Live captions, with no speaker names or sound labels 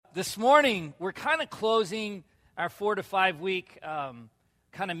This morning, we're kind of closing our 4 to 5 week kind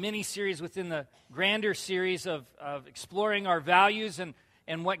of mini-series within the grander series of exploring our values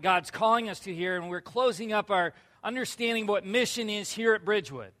and what God's calling us to here, and we're closing up our understanding what mission is here at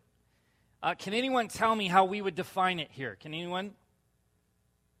Bridgewood. Can anyone tell me how we would define it here? Can anyone?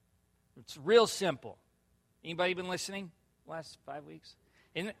 It's real simple. Anybody been listening last 5 weeks?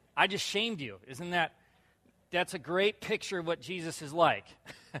 I just shamed you. Isn't that's a great picture of what Jesus is like.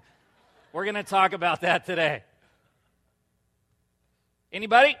 We're going to talk about that today.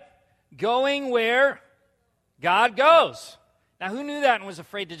 Anybody? Going where God goes. Now, who knew that and was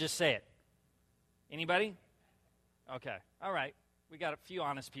afraid to just say it? Anybody? Okay. All right. We got a few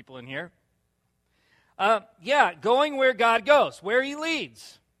honest people in here. Going where God goes, where He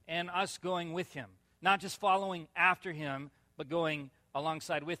leads, and us going with Him. Not just following after Him, but going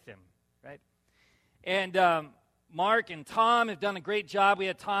alongside with Him, right? And Mark and Tom have done a great job. We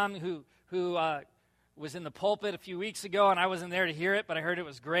had Tom who was in the pulpit a few weeks ago, and I wasn't there to hear it, but I heard it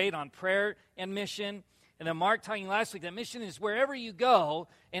was great on prayer and mission. And then Mark telling you last week that mission is wherever you go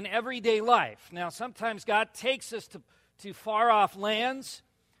in everyday life. Now, sometimes God takes us to far-off lands.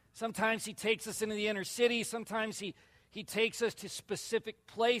 Sometimes He takes us into the inner city. Sometimes He takes us to specific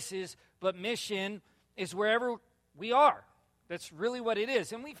places, but mission is wherever we are. That's really what it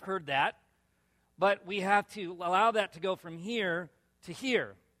is, and we've heard that. But we have to allow that to go from here to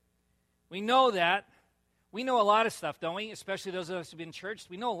here. We know that. We know a lot of stuff, don't we? Especially those of us who have been in church.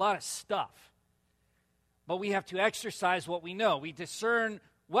 We know a lot of stuff. But we have to exercise what we know. We discern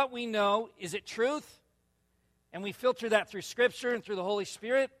what we know. Is it truth? And we filter that through Scripture and through the Holy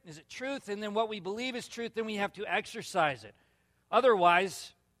Spirit. Is it truth? And then what we believe is truth, then we have to exercise it.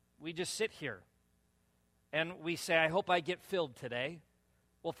 Otherwise, we just sit here. And we say, I hope I get filled today.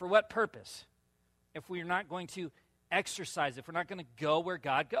 Well, for what purpose? If we're not going to exercise, if we're not going to go where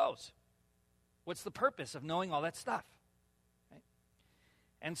God goes. What's the purpose of knowing all that stuff? Right?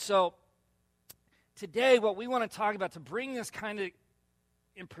 And so, today what we want to talk about to bring this kind of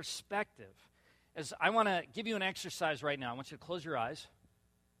in perspective is I want to give you an exercise right now. I want you to close your eyes,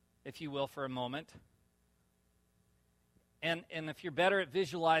 if you will, for a moment. And if you're better at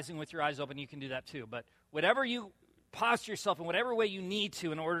visualizing with your eyes open, you can do that too. But whatever you posture yourself in whatever way you need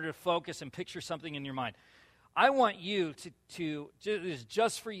to in order to focus and picture something in your mind. I want you to this is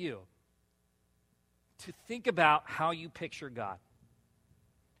just for you, to think about how you picture God.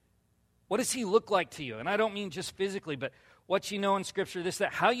 What does He look like to you? And I don't mean just physically, but what you know in Scripture, this,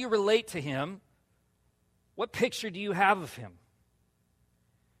 that, how you relate to Him. What picture do you have of Him?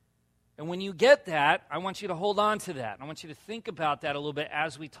 And when you get that, I want you to hold on to that. I want you to think about that a little bit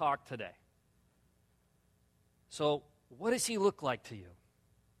as we talk today. So, what does He look like to you?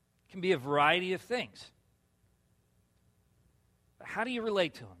 It can be a variety of things. But how do you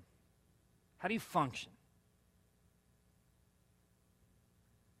relate to Him? How do you function?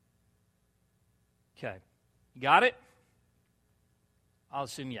 Okay. You got it? I'll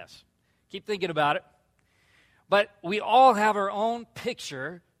assume yes. Keep thinking about it. But we all have our own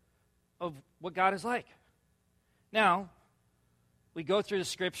picture of what God is like. Now, we go through the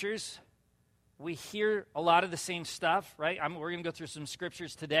Scriptures. We hear a lot of the same stuff, right? We're going to go through some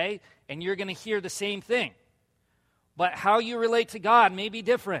Scriptures today, and you're going to hear the same thing. But how you relate to God may be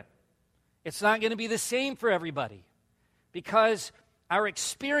different. It's not going to be the same for everybody because our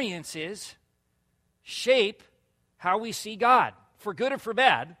experiences shape how we see God. For good or for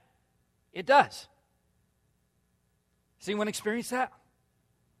bad, it does. Has anyone experienced that?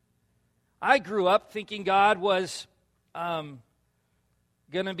 I grew up thinking God was going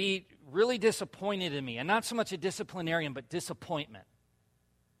to be really disappointed in me, and not so much a disciplinarian, but disappointment.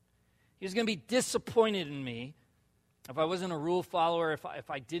 He was going to be disappointed in me if I wasn't a rule follower, if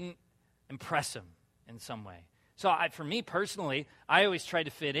I didn't impress Him in some way. So for me personally, I always tried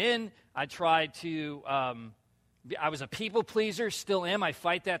to fit in. I tried to, I was a people pleaser, still am. I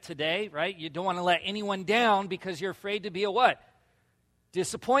fight that today, right? You don't want to let anyone down because you're afraid to be a what?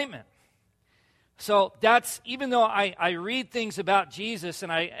 Disappointment. So that's, even though I read things about Jesus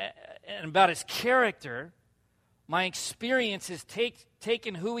and about His character, my experience has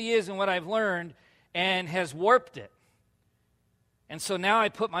taken who He is and what I've learned and has warped it. And so now I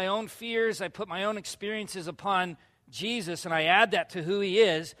put my own fears, I put my own experiences upon Jesus, and I add that to who He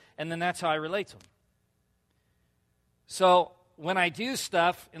is, and then that's how I relate to Him. So when I do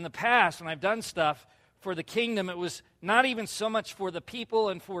stuff in the past, when I've done stuff for the kingdom, it was not even so much for the people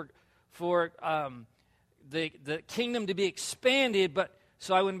and for the kingdom to be expanded, but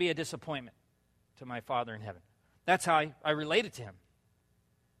so I wouldn't be a disappointment to my Father in heaven. That's how I related to Him.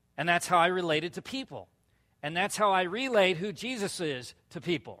 And that's how I related to people. And that's how I relate who Jesus is to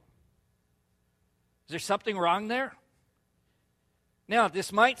people. Is there something wrong there? Now,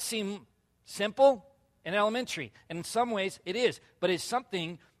 this might seem simple and elementary, and in some ways it is, but it's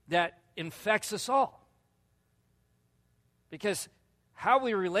something that infects us all. Because how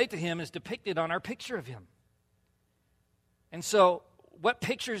we relate to him is depicted on our picture of him. And so, what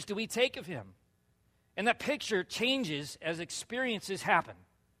pictures do we take of him? And that picture changes as experiences happen.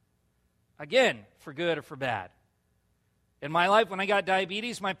 Again, for good or for bad. In my life, when I got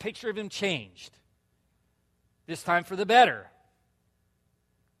diabetes, my picture of him changed. This time for the better.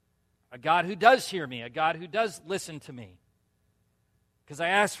 A God who does hear me, a God who does listen to me. Because I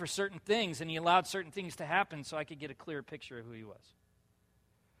asked for certain things, and he allowed certain things to happen so I could get a clearer picture of who he was.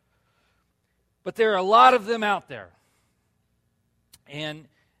 But there are a lot of them out there. And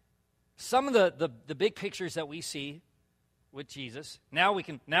some of the big pictures that we see with Jesus, now we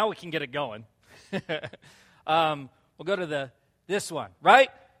can get it going. We'll go to this one, right?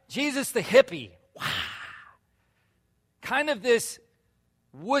 Jesus the hippie. Wow. Kind of this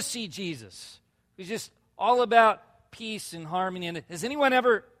wussy Jesus who's just all about peace and harmony. And has anyone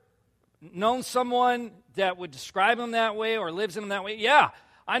ever known someone that would describe him that way or lives in him that way? Yeah,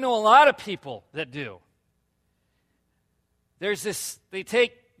 I know a lot of people that do. There's this, they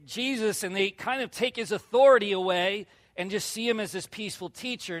take Jesus and they kind of take his authority away and just see him as this peaceful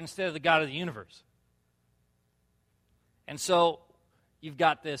teacher instead of the God of the universe. And so you've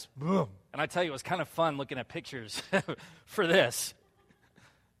got this, boom. And I tell you, it was kind of fun looking at pictures for this.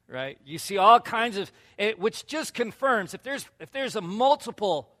 Right? You see all kinds of, which just confirms, if there's a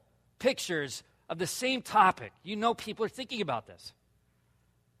multiple pictures of the same topic, you know people are thinking about this.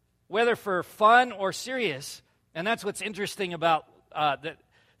 Whether for fun or serious, and that's what's interesting about that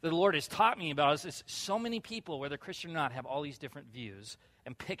the Lord has taught me about is so many people, whether Christian or not, have all these different views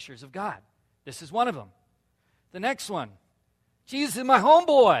and pictures of God. This is one of them. The next one, Jesus is my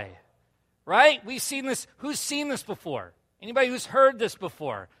homeboy, right? We've seen this. Who's seen this before? Anybody who's heard this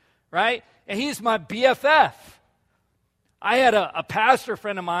before, right? And he's my BFF. I had a pastor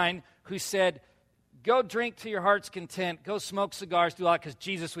friend of mine who said, go drink to your heart's content, go smoke cigars, do all that, because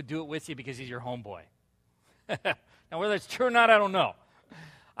Jesus would do it with you because he's your homeboy. Now, whether it's true or not, I don't know.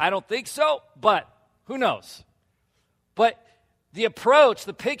 I don't think so, but who knows? But the approach,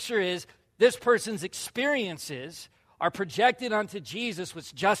 the picture is this person's experiences are projected onto Jesus,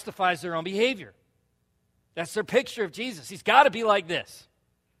 which justifies their own behavior. That's their picture of Jesus. He's got to be like this.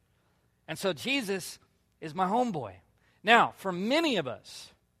 And so Jesus is my homeboy. Now, for many of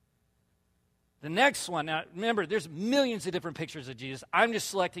us, the next one, now remember, there's millions of different pictures of Jesus. I'm just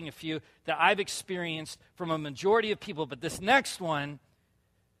selecting a few that I've experienced from a majority of people, but this next one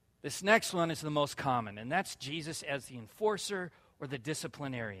is the most common, and that's Jesus as the enforcer or the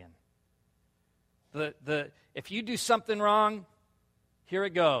disciplinarian. If you do something wrong, here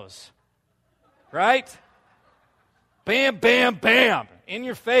it goes. Right? Bam, bam, bam, in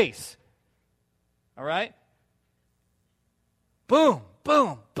your face. All right? Boom,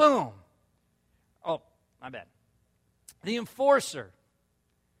 boom, boom. Oh, my bad. The enforcer.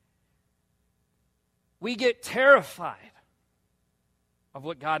 We get terrified of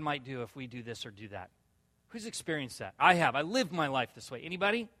what God might do if we do this or do that. Who's experienced that? I have. I live my life this way.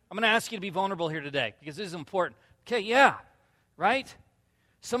 Anybody? I'm going to ask you to be vulnerable here today because this is important. Okay, yeah, right?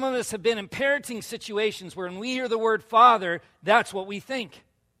 Some of us have been in parenting situations where when we hear the word father, that's what we think.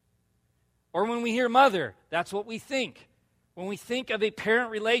 Or when we hear mother, that's what we think. When we think of a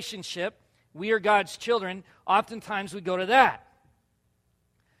parent relationship, we are God's children, oftentimes we go to that.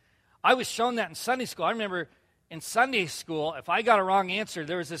 I was shown that in Sunday school. I remember in Sunday school, if I got a wrong answer,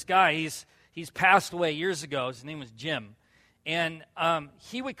 there was this guy, he's passed away years ago. His name was Jim. And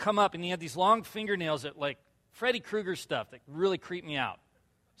he would come up and he had these long fingernails that like Freddy Krueger stuff that really creeped me out.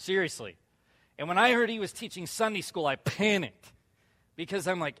 Seriously. And when I heard he was teaching Sunday school, I panicked. Because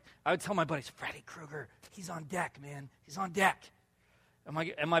I'm like, I would tell my buddies, Freddy Krueger, he's on deck, man. He's on deck.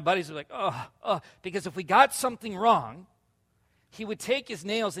 And my buddies were like, oh. Because if we got something wrong, he would take his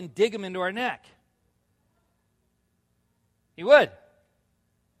nails and dig them into our neck. He would.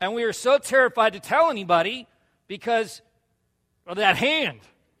 And we were so terrified to tell anybody because of that hand.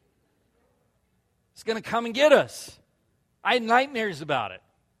 It's going to come and get us. I had nightmares about it.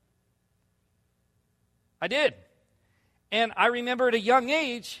 I did. And I remember at a young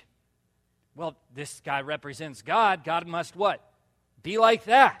age, well, this guy represents God. God must what? Be like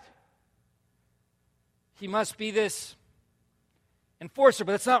that. He must be this enforcer.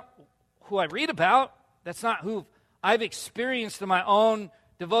 But that's not who I read about. That's not who I've experienced in my own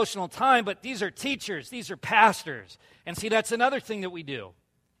devotional time. But these are teachers. These are pastors. And see, that's another thing that we do.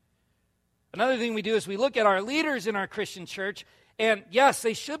 Another thing we do is we look at our leaders in our Christian church, and yes,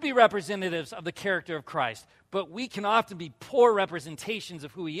 they should be representatives of the character of Christ, but we can often be poor representations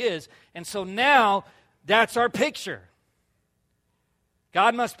of who he is, and so now that's our picture.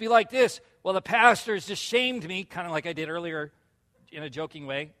 God must be like this. Well, the pastor has just shamed me, kind of like I did earlier in a joking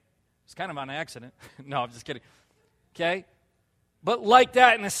way. It's kind of on accident. No, I'm just kidding. Okay? But like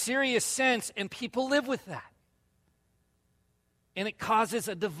that in a serious sense, and people live with that. And it causes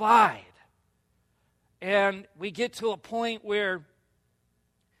a divide. And we get to a point where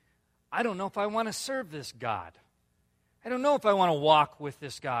I don't know if I want to serve this God. I don't know if I want to walk with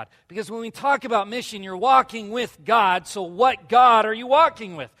this God. Because when we talk about mission, you're walking with God. So what God are you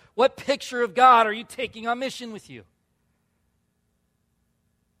walking with? What picture of God are you taking on mission with you?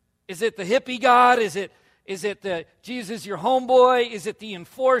 Is it the hippie God? Is it the Jesus your homeboy? Is it the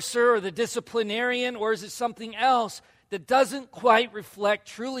enforcer or the disciplinarian? Or is it something else that doesn't quite reflect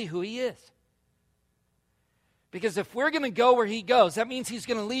truly who he is? Because if we're going to go where he goes, that means he's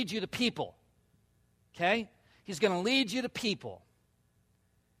going to lead you to people. Okay? He's going to lead you to people.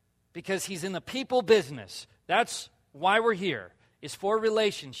 Because he's in the people business. That's why we're here, is for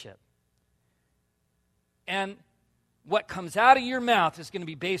relationship. And what comes out of your mouth is going to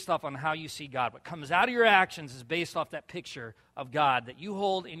be based off on how you see God. What comes out of your actions is based off that picture of God that you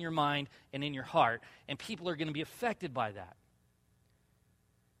hold in your mind and in your heart. And people are going to be affected by that.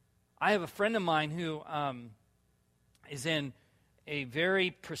 I have a friend of mine who is in a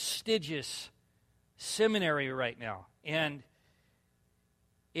very prestigious seminary right now. And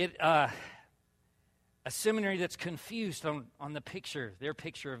a seminary that's confused on the picture, their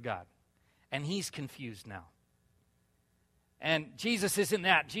picture of God. And he's confused now. And Jesus isn't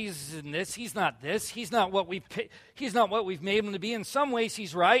that. Jesus isn't this. He's not this. He's not what we've made him to be. In some ways,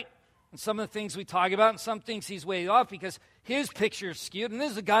 he's right. And some of the things we talk about, and some things he's way off because his picture is skewed. And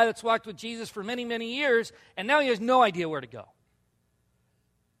this is a guy that's walked with Jesus for many, many years, and now he has no idea where to go.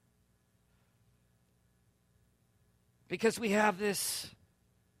 Because we have this,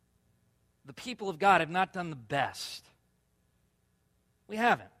 the people of God have not done the best. We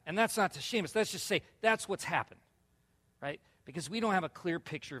haven't. And that's not to shame us. Let's just say that's what's happened, right? Because we don't have a clear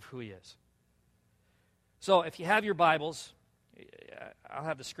picture of who he is. So if you have your Bibles, I'll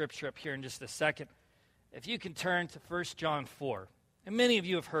have the scripture up here in just a second. If you can turn to 1 John 4. And many of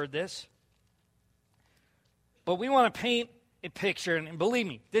you have heard this. But we want to paint a picture, and believe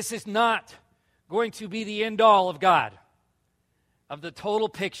me, this is not going to be the end-all of God, of the total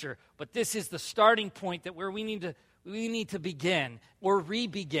picture. But this is the starting point that where we need to begin or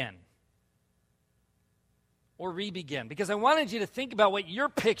re-begin. Because I wanted you to think about what your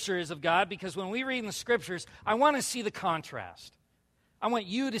picture is of God, because when we read in the scriptures, I want to see the contrast. I want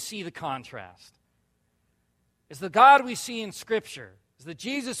you to see the contrast. Is the God we see in Scripture, is the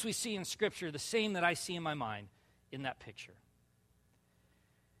Jesus we see in Scripture the same that I see in my mind in that picture?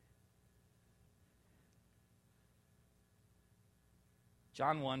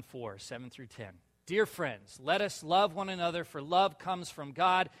 John 1:4, 7 through 10. Dear friends, let us love one another, for love comes from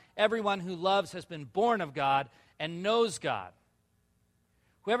God. Everyone who loves has been born of God and knows God.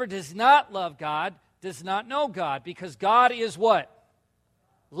 Whoever does not love God does not know God, because God is what?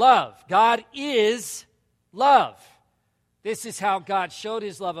 Love. God is love. This is how God showed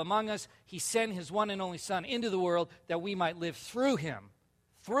his love among us. He sent his one and only Son into the world that we might live through him.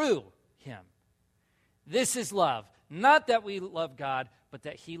 Through him. This is love. Not that we love God, but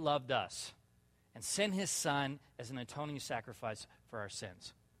that he loved us and sent his Son as an atoning sacrifice for our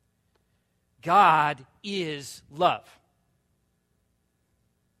sins. God is love.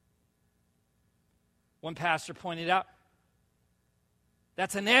 One pastor pointed out,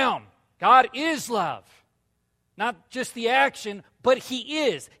 that's a noun. God is love. Not just the action, but he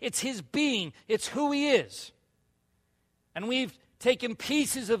is. It's his being. It's who he is. And we've taken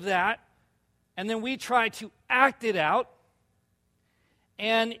pieces of that, and then we try to act it out,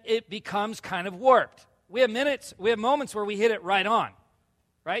 and it becomes kind of warped. We have moments where we hit it right on,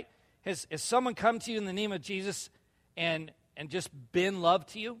 right? Has someone come to you in the name of Jesus and just been loved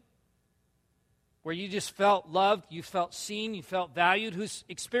to you? Where you just felt loved, you felt seen, you felt valued? Who's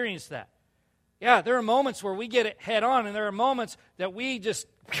experienced that? Yeah, there are moments where we get it head on, and there are moments that we just,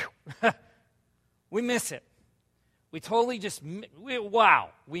 we miss it. We totally just,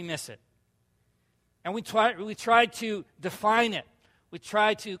 we miss it. And we try to define it. We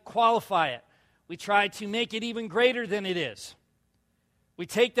try to qualify it. We try to make it even greater than it is. We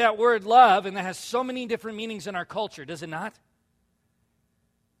take that word love, and that has so many different meanings in our culture, does it not?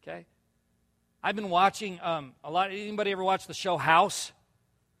 Okay? I've been watching a lot. Anybody ever watch the show House?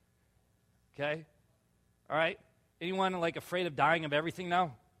 Okay? All right? Anyone like afraid of dying of everything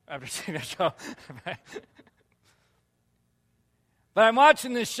now? after seeing that show. But I'm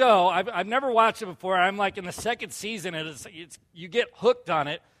watching this show. I've never watched it before. I'm like in the second season, and you get hooked on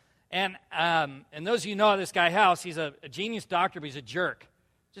it. And those of you know this guy House, he's a genius doctor, but he's a jerk.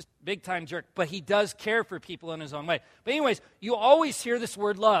 Just big-time jerk. But he does care for people in his own way. But anyways, you always hear this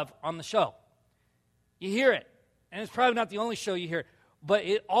word love on the show. You hear it. And it's probably not the only show you hear. But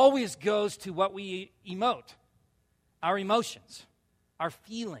it always goes to what we emote. Our emotions. Our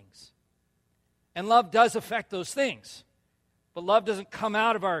feelings. And love does affect those things. But love doesn't come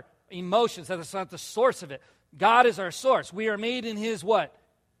out of our emotions. That's not the source of it. God is our source. We are made in His what?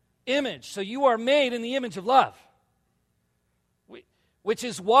 Image. So you are made in the image of love. Which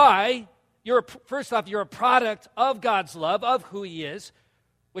is why, first off, you're a product of God's love, of who He is,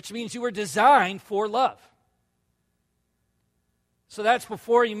 which means you were designed for love. So that's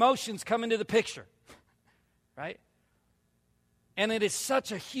before emotions come into the picture. Right? And it is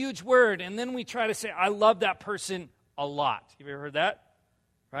such a huge word. And then we try to say, I love that person a lot. Have you ever heard that?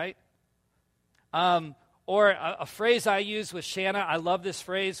 Right? Or a phrase I use with Shanna, I love this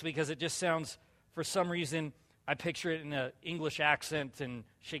phrase because it just sounds, for some reason, I picture it in an English accent and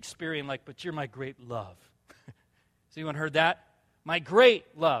Shakespearean, like, but you're my great love. Has anyone heard that? My great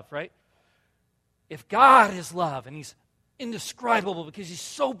love, right? If God is love, and He's indescribable because He's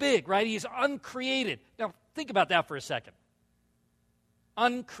so big, right? He's uncreated. Now, think about that for a second.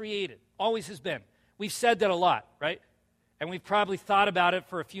 Uncreated. Always has been. We've said that a lot, right? And we've probably thought about it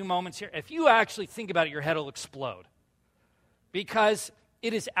for a few moments here. If you actually think about it, your head will explode. Because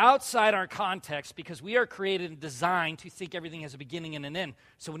it is outside our context, because we are created and designed to think everything has a beginning and an end.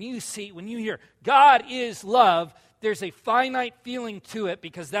 So when you hear God is love, there's a finite feeling to it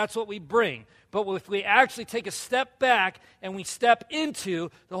because that's what we bring. But if we actually take a step back and we step into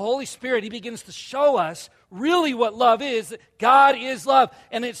the Holy Spirit, He begins to show us really what love is. God is love.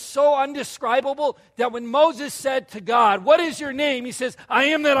 And it's so undescribable that when Moses said to God, "What is your name?" He says, "I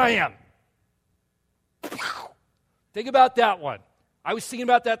am that I am." Think about that one. I was thinking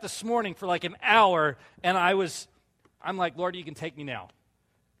about that this morning for like an hour, and I'm like, Lord, you can take me now.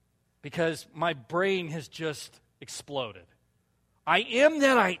 Because my brain has just exploded. I am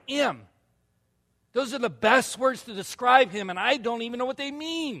that I am. Those are the best words to describe Him, and I don't even know what they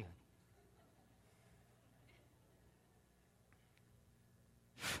mean.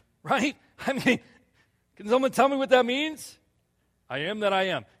 Right? I mean, can someone tell me what that means? I am that I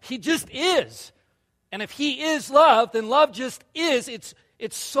am. He just is. And if He is love, then love just is. It's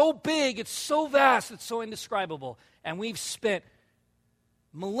so big, it's so vast, it's so indescribable. And we've spent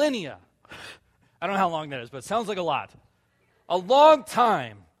millennia, I don't know how long that is, but it sounds like a lot, a long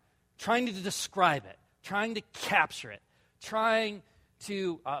time trying to describe it, trying to capture it, trying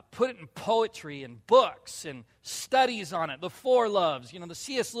to put it in poetry and books and studies on it, the Four Loves, the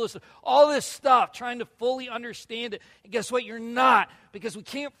C.S. Lewis, all this stuff, trying to fully understand it. And guess what? You're not, because we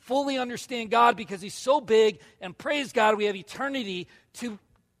can't fully understand God because He's so big, and praise God, we have eternity to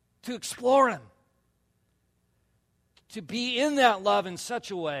explore Him. To be in that love in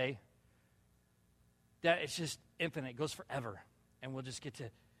such a way that it's just infinite, it goes forever. And we'll just get to,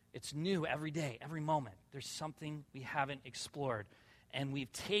 it's new every day, every moment. There's something we haven't explored. And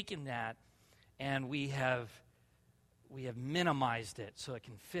we've taken that and we have minimized it so it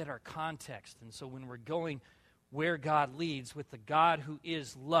can fit our context. And so when we're going where God leads with the God who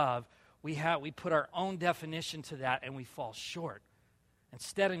is love, we put our own definition to that and we fall short.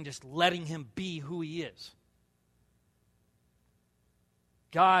 Instead of just letting Him be who He is.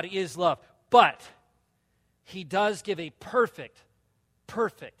 God is love. But He does give a perfect,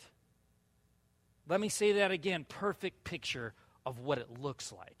 let me say that again, perfect picture of what it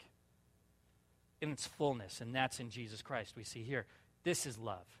looks like in its fullness, and that's in Jesus Christ. We see here, this is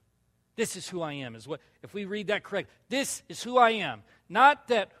love. This is who I am. Is what if we read that correct? This is who I am. Not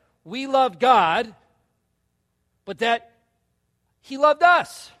that we loved God, but that He loved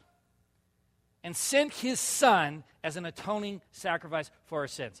us and sent His Son as an atoning sacrifice for our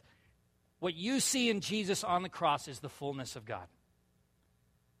sins. What you see in Jesus on the cross is the fullness of God.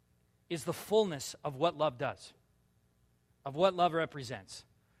 Is the fullness of what love does. Of what love represents.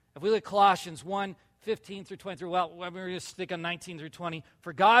 If we look at Colossians 1, 15 through 23, well, we're going to stick on 19 through 20.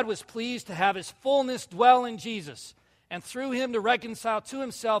 For God was pleased to have His fullness dwell in Jesus, and through Him to reconcile to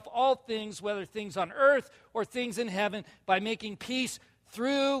Himself all things, whether things on earth or things in heaven, by making peace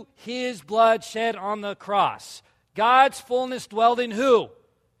through His blood shed on the cross. God's fullness dwelled in who?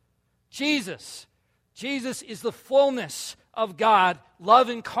 Jesus. Jesus is the fullness of God, love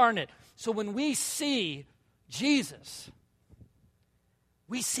incarnate. So when we see Jesus,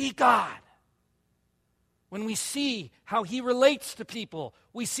 we see God. When we see how he relates to people,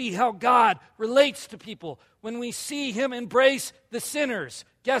 we see how God relates to people. When we see him embrace the sinners,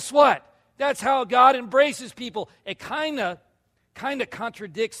 guess what? That's how God embraces people. It kind of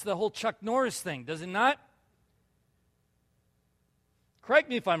contradicts the whole Chuck Norris thing, does it not? Correct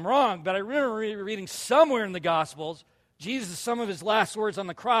me if I'm wrong, but I remember reading somewhere in the Gospels, Jesus, some of his last words on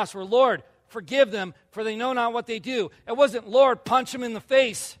the cross were, Lord, forgive them, for they know not what they do. It wasn't, Lord, punch them in the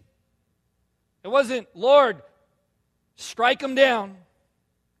face. It wasn't, Lord, strike them down.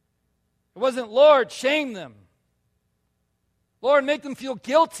 It wasn't, Lord, shame them. Lord, make them feel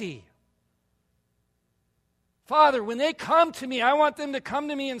guilty. Father, when they come to me, I want them to come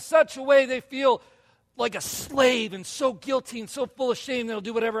to me in such a way they feel like a slave and so guilty and so full of shame they'll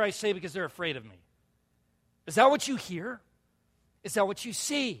do whatever I say because they're afraid of me. Is that what you hear? Is that what you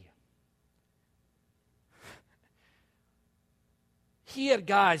see? He had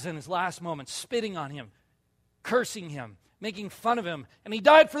guys in his last moments spitting on him, cursing him, making fun of him, and he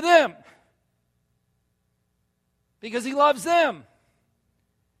died for them because he loves them.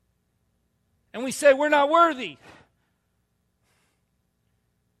 And we say, we're not worthy.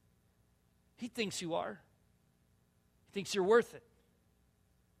 He thinks you are. He thinks you're worth it.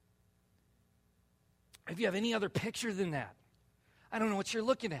 If you have any other picture than that, I don't know what you're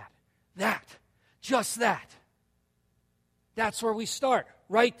looking at. That. Just that. That's where we start.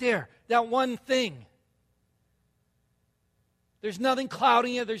 Right there. That one thing. There's nothing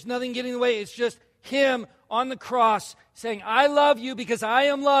clouding it. There's nothing getting in the way. It's just him on the cross saying, I love you because I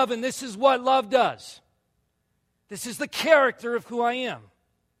am love, and this is what love does. This is the character of who I am.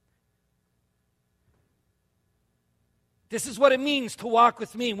 This is what it means to walk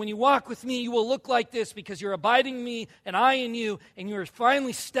with me. When you walk with me, you will look like this because you're abiding in me and I in you, and you are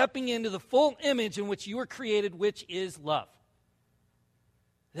finally stepping into the full image in which you were created, which is love.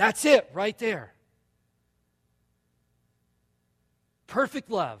 That's it right there.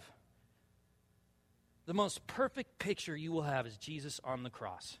 Perfect love. The most perfect picture you will have is Jesus on the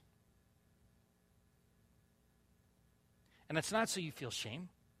cross. And it's not so you feel shame.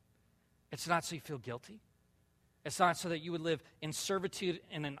 It's not so you feel guilty. It's not so that you would live in servitude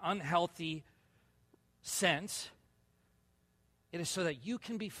in an unhealthy sense. It is so that you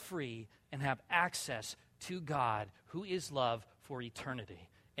can be free and have access to God, who is love, for eternity,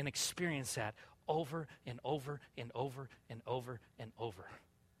 and experience that over and over and over and over and over.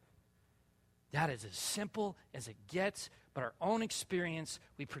 That is as simple as it gets, but our own experience,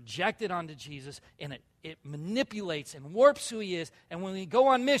 we project it onto Jesus, and it manipulates and warps who he is. And when we go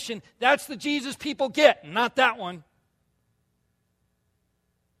on mission, that's the Jesus people get, not that one.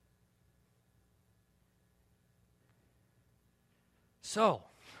 So,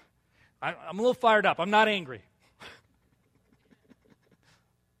 I'm a little fired up. I'm not angry.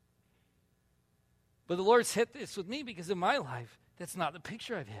 But the Lord's hit this with me because in my life, that's not the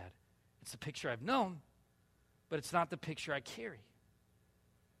picture I've had. It's the picture I've known, but it's not the picture I carry.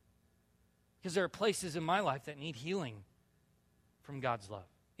 Because there are places in my life that need healing from God's love,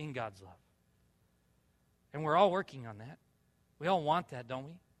 in God's love. And we're all working on that. We all want that, don't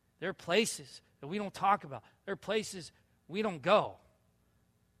we? There are places that we don't talk about. There are places we don't go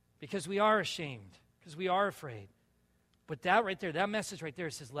because we are ashamed, because we are afraid. But that right there, that message right there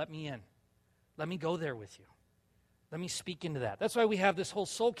says, let me in. Let me go there with you. Let me speak into that. That's why we have this whole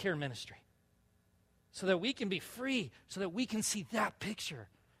soul care ministry. So that we can be free, so that we can see that picture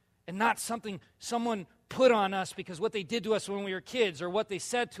and not something someone put on us because what they did to us when we were kids or what they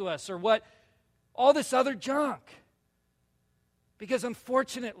said to us or what, all this other junk. Because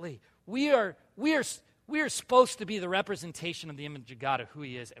unfortunately, we are supposed to be the representation of the image of God of who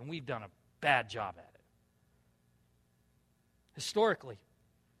he is, and we've done a bad job at it. Historically.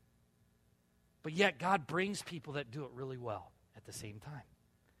 But yet God brings people that do it really well at the same time.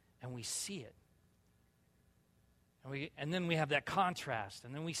 And we see it. And then we have that contrast.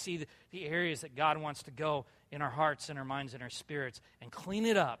 And then we see the areas that God wants to go in our hearts and our minds and our spirits and clean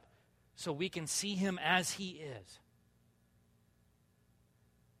it up so we can see him as he is.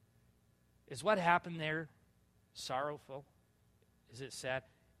 Is what happened there sorrowful? Is it sad?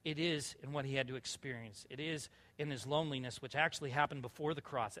 It is in what he had to experience. It is in his loneliness, which actually happened before the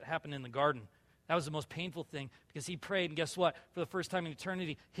cross. It happened in the garden. That was the most painful thing because he prayed, and guess what? For the first time in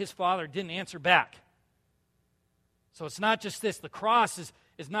eternity, his Father didn't answer back. So it's not just this. The cross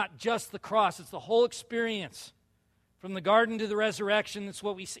is not just the cross. It's the whole experience. From the garden to the resurrection, it's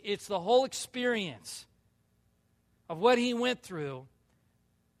what we see. It's the whole experience of what he went through.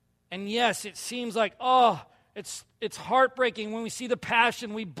 And yes, it seems like, it's heartbreaking when we see the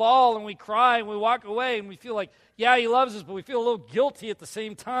passion. We bawl and we cry and we walk away and we feel like, yeah, he loves us, but we feel a little guilty at the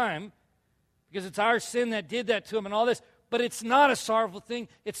same time. because it's our sin that did that to him and all this. But it's not a sorrowful thing.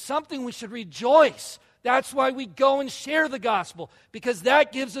 It's something we should rejoice. That's why we go and share the gospel, because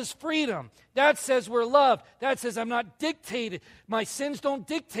that gives us freedom. That says we're loved. That says I'm not dictated. My sins don't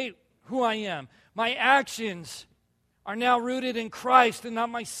dictate who I am. My actions are now rooted in Christ and not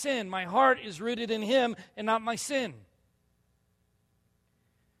my sin. My heart is rooted in him and not my sin.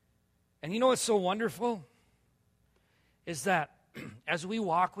 And you know what's so wonderful? Is that as we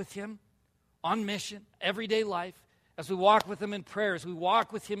walk with him on mission, everyday life, as we walk with him in prayer, as we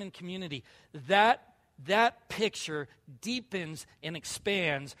walk with him in community, that picture deepens and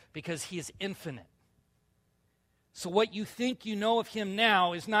expands because he is infinite. So what you think you know of him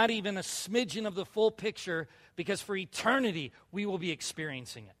now is not even a smidgen of the full picture, because for eternity we will be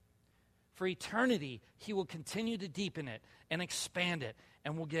experiencing it. For eternity he will continue to deepen it and expand it,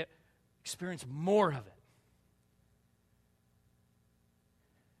 and we'll experience more of it.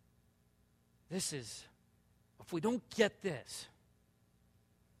 If we don't get this,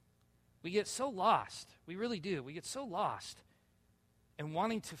 we get so lost. We really do. We get so lost in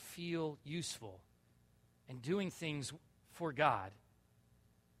wanting to feel useful and doing things for God.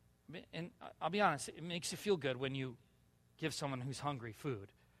 And I'll be honest, it makes you feel good when you give someone who's hungry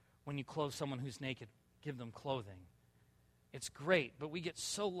food. When you clothe someone who's naked, give them clothing. It's great, but we get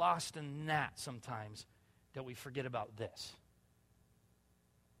so lost in that sometimes that we forget about this.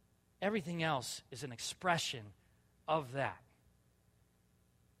 Everything else is an expression of that.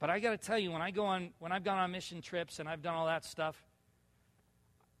 But I got to tell you, when I've gone on mission trips and I've done all that stuff,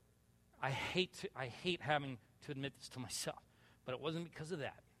 I hate having to admit this to myself, but it wasn't because of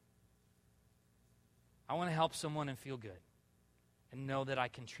that. I want to help someone and feel good and know that I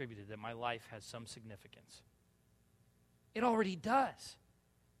contributed, that my life has some significance. It already does.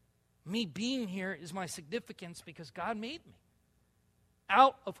 Me being here is my significance because God made me.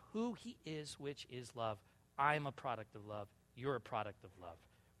 Out of who he is, which is love. I am a product of love. You're a product of love.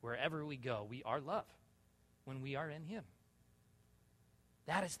 Wherever we go, we are love when we are in him.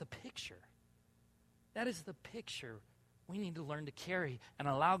 That is the picture. That is the picture we need to learn to carry and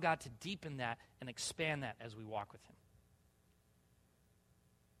allow God to deepen that and expand that as we walk with him.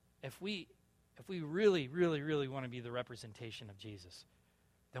 If we really, really, really want to be the representation of Jesus,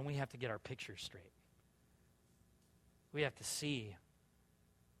 then we have to get our picture straight. We have to see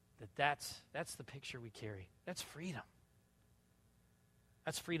that's the picture we carry. That's freedom.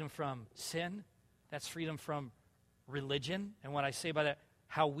 That's freedom from sin. That's freedom from religion. And what I say by that,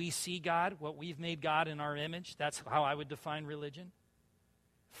 how we see God, what we've made God in our image, that's how I would define religion.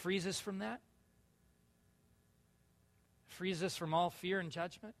 Frees us from that. Frees us from all fear and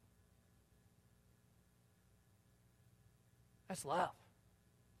judgment. That's love.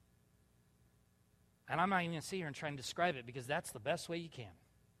 And I'm not even going to sit here and try and describe it, because that's the best way you can.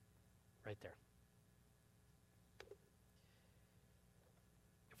 Right there.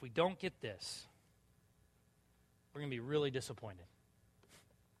 If we don't get this, we're going to be really disappointed.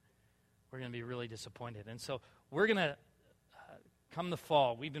 We're going to be really disappointed. And so we're going to, come the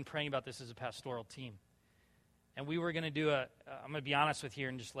fall, we've been praying about this as a pastoral team. And we were going to do I'm going to be honest with you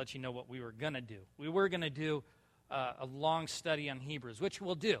and just let you know what we were going to do. We were going to do a long study on Hebrews, which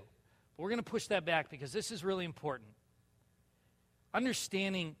we'll do. But we're going to push that back because this is really important.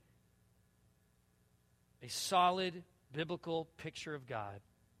 Understanding a solid biblical picture of God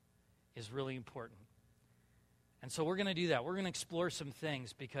is really important. And so we're going to do that. We're going to explore some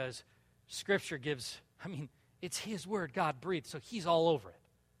things because Scripture it's his word, God breathed, so he's all over it.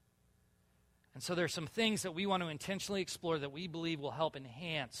 And so there's some things that we want to intentionally explore that we believe will help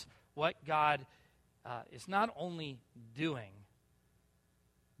enhance what God is not only doing,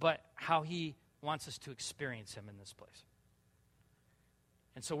 but how he wants us to experience him in this place.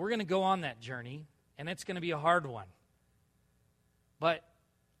 And so we're going to go on that journey, and it's going to be a hard one. But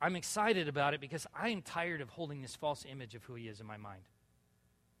I'm excited about it because I am tired of holding this false image of who he is in my mind.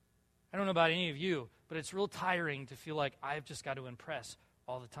 I don't know about any of you, but it's real tiring to feel like I've just got to impress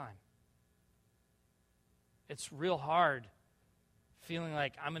all the time. It's real hard feeling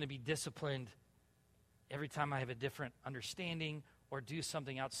like I'm going to be disciplined every time I have a different understanding or do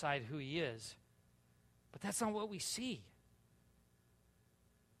something outside who he is. But that's not what we see.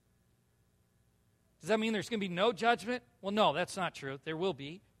 Does that mean there's going to be no judgment? Well, no, that's not true. There will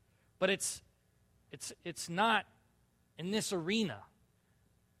be. But it's not in this arena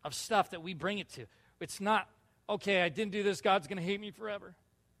of stuff that we bring it to. It's not, okay, I didn't do this, God's going to hate me forever.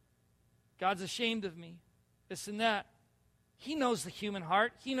 God's ashamed of me. This and that. He knows the human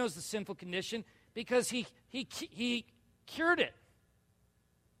heart. He knows the sinful condition because he cured it.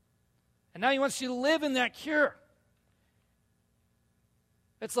 And now he wants you to live in that cure.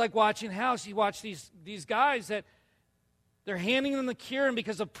 It's like watching House. You watch these guys that they're handing them the cure, and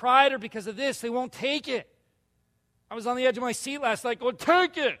because of pride or because of this, they won't take it. I was on the edge of my seat last night going,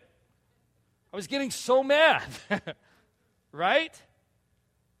 take it. I was getting so mad. Right?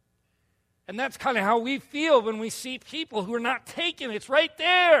 And that's kind of how we feel when we see people who are not taking it. It's right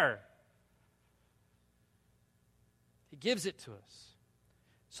there. He gives it to us.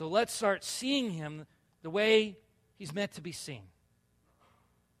 So let's start seeing him the way he's meant to be seen.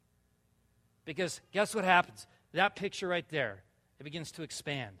 Because guess what happens? That picture right there, it begins to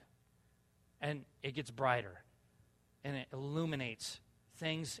expand. And it gets brighter. And it illuminates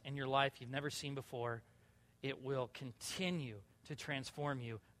things in your life you've never seen before. It will continue to transform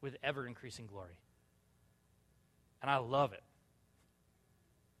you with ever-increasing glory. And I love it.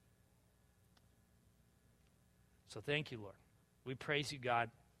 So thank you, Lord. We praise you, God,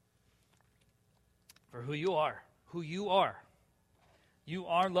 for who you are. Who you are. You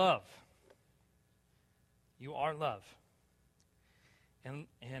are love. You are love. And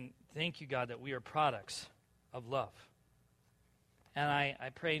thank you, God, that we are products of love. And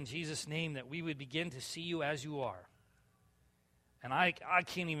I pray in Jesus' name that we would begin to see you as you are. And I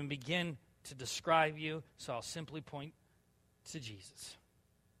can't even begin to describe you, so I'll simply point to Jesus.